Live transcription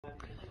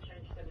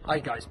Hi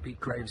guys, Pete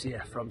Graves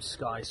here from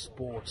Sky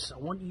Sports. I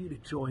want you to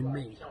join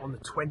me on the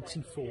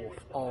 24th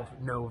of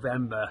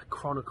November.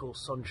 Chronicle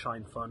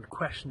Sunshine Fund,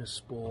 question of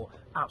sport,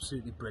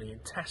 absolutely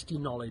brilliant. Test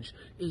your knowledge.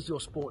 Is your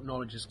sport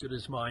knowledge as good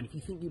as mine? If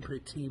you think you put a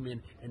team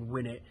in and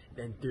win it,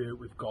 then do it.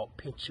 We've got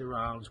picture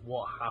rounds,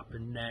 what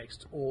happened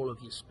next, all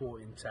of your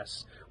sporting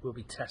tests will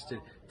be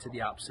tested to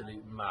the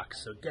absolute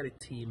max. So get a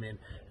team in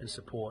and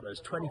support us.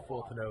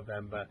 24th of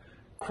November.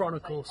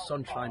 Chronicle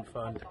Sunshine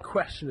Fund,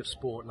 question of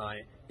sport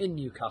night in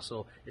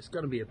Newcastle. It's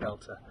going to be a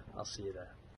belter. I'll see you there.